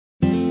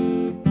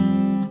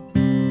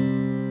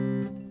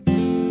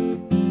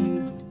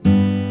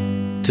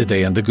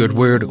Today on The Good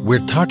Word,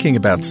 we're talking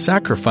about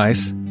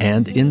sacrifice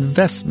and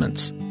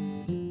investments.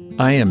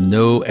 I am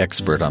no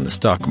expert on the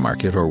stock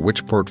market or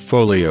which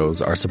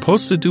portfolios are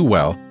supposed to do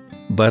well,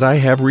 but I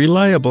have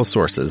reliable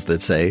sources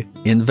that say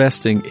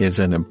investing is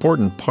an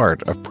important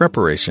part of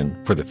preparation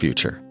for the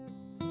future.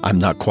 I'm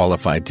not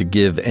qualified to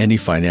give any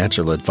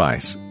financial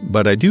advice,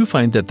 but I do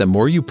find that the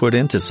more you put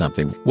into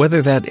something,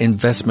 whether that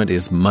investment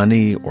is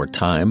money or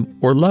time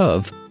or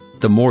love,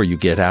 the more you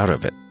get out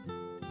of it.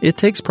 It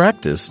takes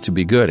practice to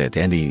be good at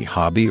any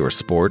hobby or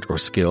sport or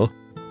skill.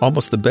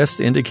 Almost the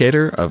best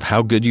indicator of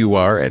how good you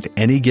are at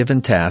any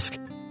given task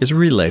is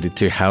related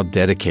to how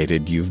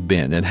dedicated you've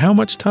been and how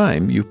much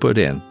time you put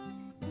in.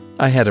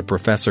 I had a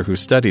professor who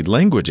studied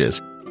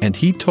languages, and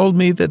he told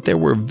me that there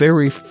were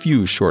very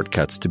few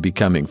shortcuts to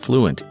becoming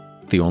fluent.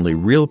 The only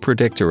real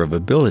predictor of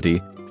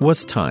ability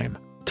was time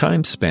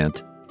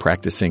spent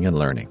practicing and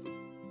learning.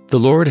 The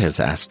Lord has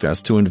asked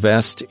us to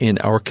invest in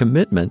our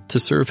commitment to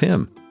serve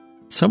Him.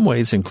 Some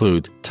ways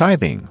include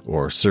tithing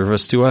or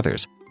service to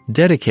others,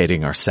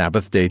 dedicating our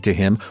Sabbath day to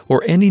Him,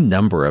 or any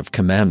number of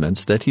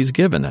commandments that He's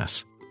given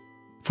us.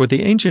 For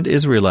the ancient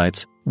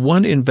Israelites,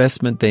 one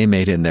investment they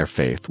made in their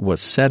faith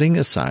was setting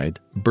aside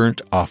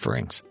burnt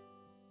offerings.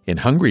 In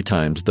hungry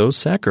times, those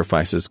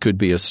sacrifices could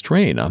be a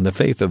strain on the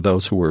faith of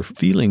those who were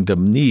feeling the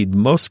need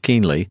most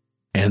keenly,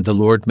 and the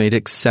Lord made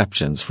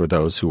exceptions for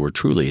those who were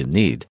truly in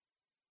need.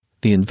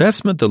 The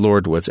investment the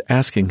Lord was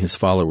asking His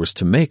followers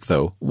to make,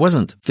 though,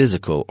 wasn't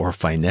physical or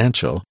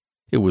financial.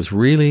 It was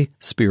really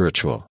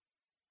spiritual.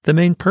 The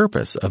main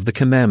purpose of the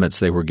commandments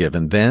they were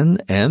given then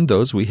and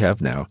those we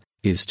have now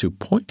is to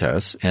point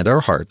us and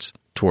our hearts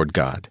toward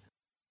God.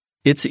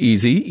 It's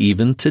easy,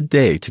 even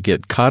today, to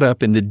get caught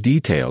up in the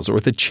details or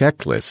the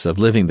checklists of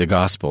living the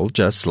gospel,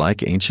 just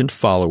like ancient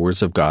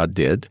followers of God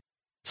did.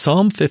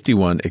 Psalm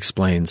 51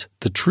 explains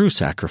the true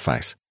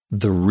sacrifice,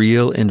 the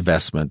real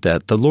investment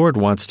that the Lord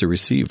wants to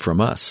receive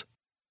from us.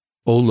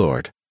 O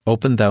Lord,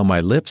 open Thou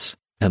my lips,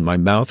 and my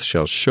mouth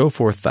shall show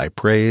forth Thy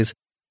praise.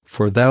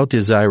 For Thou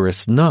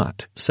desirest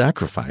not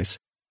sacrifice,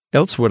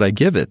 else would I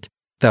give it.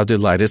 Thou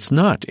delightest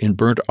not in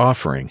burnt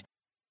offering.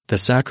 The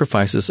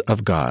sacrifices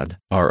of God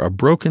are a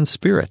broken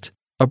spirit,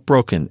 a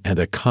broken and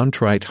a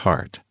contrite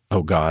heart.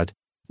 O God,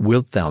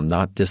 wilt Thou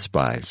not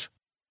despise?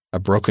 A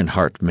broken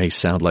heart may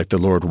sound like the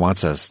Lord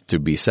wants us to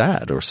be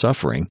sad or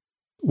suffering,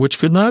 which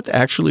could not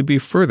actually be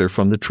further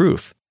from the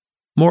truth.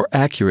 More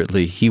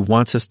accurately, He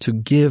wants us to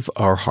give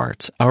our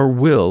hearts, our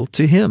will,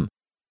 to Him.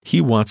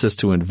 He wants us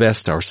to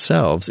invest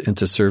ourselves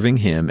into serving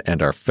Him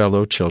and our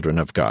fellow children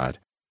of God.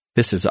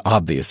 This is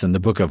obvious in the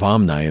book of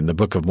Omni and the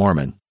Book of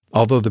Mormon.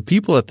 Although the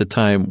people at the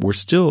time were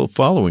still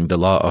following the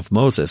law of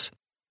Moses,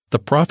 the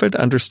prophet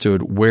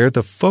understood where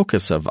the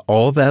focus of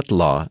all that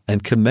law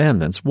and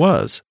commandments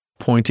was,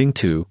 pointing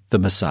to the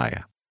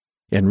Messiah.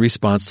 In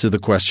response to the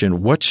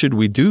question, what should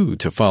we do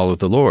to follow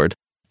the Lord,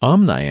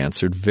 Omni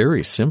answered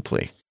very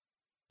simply,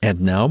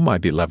 And now, my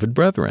beloved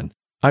brethren,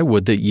 I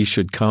would that ye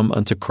should come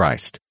unto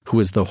Christ, who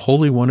is the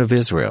Holy One of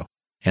Israel,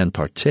 and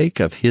partake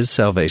of His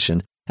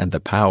salvation and the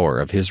power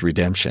of His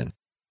redemption.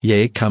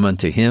 Yea, come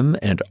unto Him,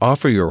 and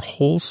offer your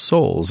whole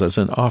souls as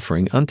an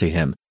offering unto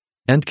Him,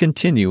 and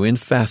continue in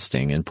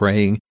fasting and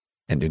praying,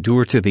 and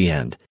endure to the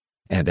end.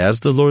 And as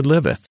the Lord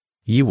liveth,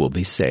 ye will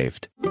be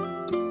saved.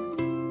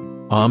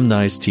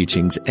 Omni's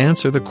teachings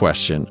answer the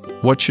question,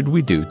 what should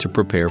we do to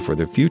prepare for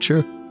the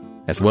future,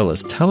 as well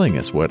as telling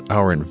us what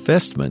our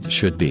investment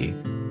should be.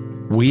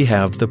 We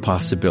have the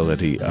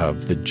possibility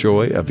of the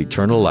joy of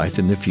eternal life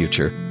in the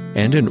future,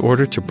 and in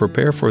order to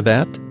prepare for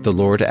that, the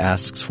Lord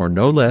asks for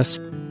no less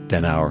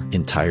than our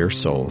entire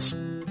souls.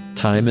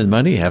 Time and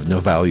money have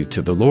no value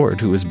to the Lord,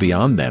 who is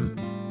beyond them.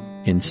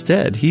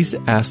 Instead, He's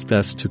asked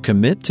us to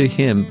commit to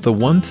Him the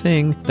one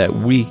thing that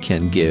we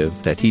can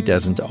give that He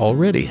doesn't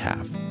already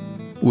have,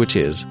 which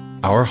is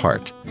our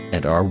heart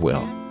and our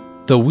will.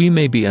 Though we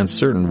may be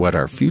uncertain what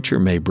our future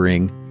may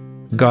bring,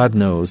 God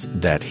knows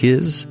that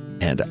His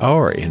and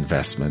our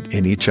investment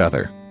in each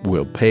other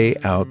will pay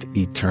out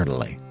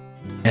eternally.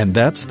 And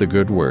that's the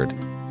good word.